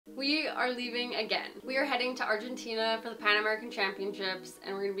We are leaving again. We are heading to Argentina for the Pan American Championships,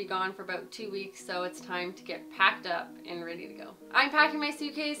 and we're gonna be gone for about 2 weeks, so it's time to get packed up and ready to go. I'm packing my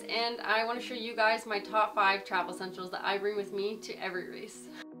suitcase, and I want to show you guys my top 5 travel essentials that I bring with me to every race.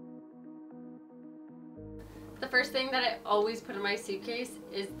 The first thing that I always put in my suitcase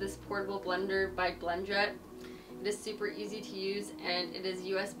is this portable blender by BlendJet. It is super easy to use and it is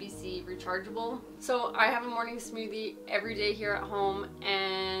USB-C rechargeable. So I have a morning smoothie every day here at home,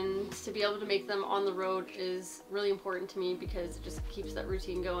 and to be able to make them on the road is really important to me because it just keeps that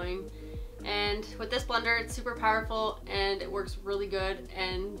routine going. And with this blender, it's super powerful and it works really good,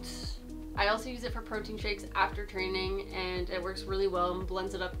 and I also use it for protein shakes after training, and it works really well and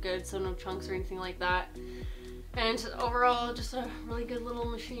blends it up good, so no chunks or anything like that. And overall, just a really good little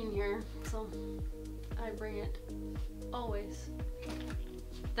machine here, so I bring it always.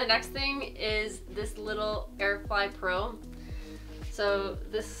 The next thing is this little Airfly Pro. So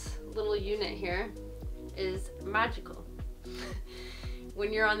this little unit here is magical.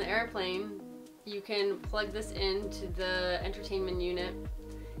 When you're on the airplane, you can plug this into the entertainment unit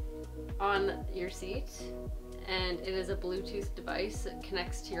on your seat, and it is a Bluetooth device that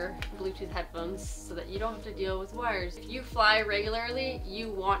connects to your Bluetooth headphones so that you don't have to deal with wires. If you fly regularly,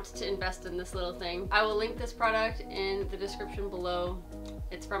 you want to invest in this little thing. I will link this product in the description below.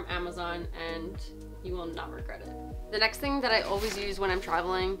 It's from Amazon and you will not regret it. The next thing that I always use when I'm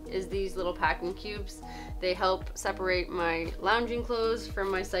traveling is these little packing cubes. They help separate my lounging clothes from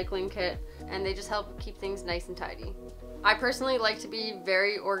my cycling kit, and they just help keep things nice and tidy. I personally like to be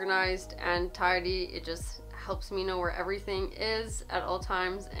very organized and tidy. It just helps me know where everything is at all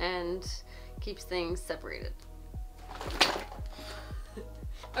times and keeps things separated.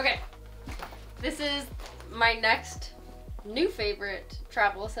 Okay, this is my next new favorite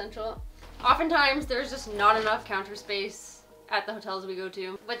travel essential. Oftentimes there's just not enough counter space at the hotels we go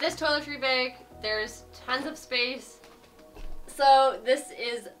to. With this toiletry bag, there's tons of space. So this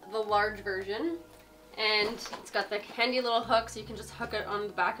is the large version, and it's got the handy little hook so you can just hook it on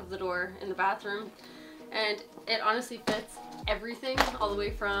the back of the door in the bathroom. And it honestly fits everything, all the way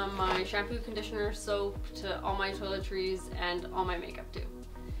from my shampoo, conditioner, soap, to all my toiletries and all my makeup too.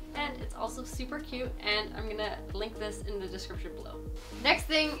 And it's also super cute, and I'm gonna link this in the description below. Next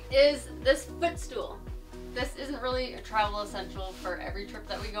thing is this footstool. This isn't really a travel essential for every trip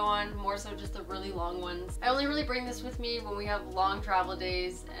that we go on, more so just the really long ones. I only really bring this with me when we have long travel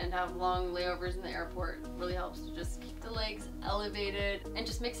days and have long layovers in the airport. It really helps to just keep the legs elevated and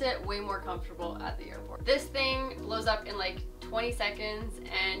just makes it way more comfortable at the airport. This thing blows up in like 20 seconds,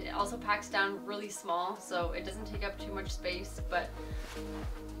 and it also packs down really small, so it doesn't take up too much space, but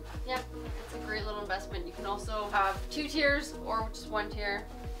yeah, it's a great little investment. You can also have 2 tiers or just 1 tier.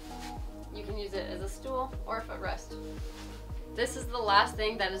 You can use it as a stool or a footrest. This is the last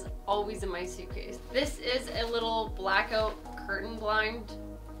thing that is always in my suitcase. This is a little blackout curtain blind.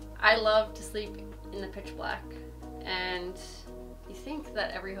 I love to sleep in the pitch black, and you think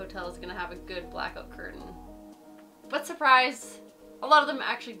that every hotel is gonna have a good blackout curtain. But surprise, a lot of them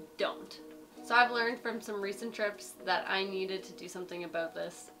actually don't. So I've learned from some recent trips that I needed to do something about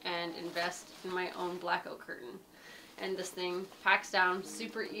this and invest in my own blackout curtain. And this thing packs down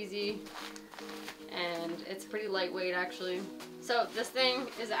super easy, and it's pretty lightweight actually. So this thing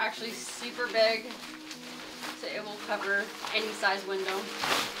is actually super big, so it will cover any size window.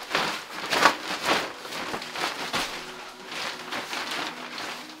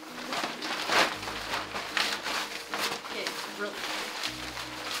 Okay, really.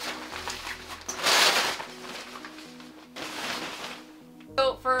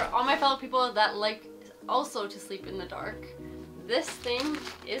 So for all my fellow people that like also to sleep in the dark, this thing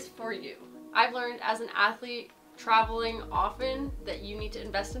is for you. I've learned as an athlete traveling often that you need to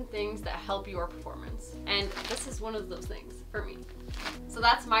invest in things that help your performance, and this is one of those things for me. So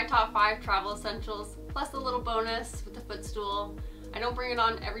that's my top 5 travel essentials, plus a little bonus with the footstool. I don't bring it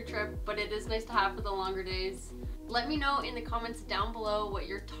on every trip, but it is nice to have for the longer days. Let me know in the comments down below what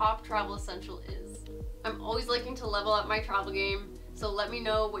your top travel essential is. I'm always looking to level up my travel game, so let me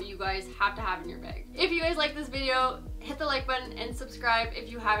know what you guys have to have in your bag. If you guys like this video, hit the like button and subscribe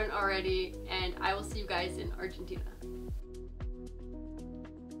if you haven't already, and I will see you guys in Argentina.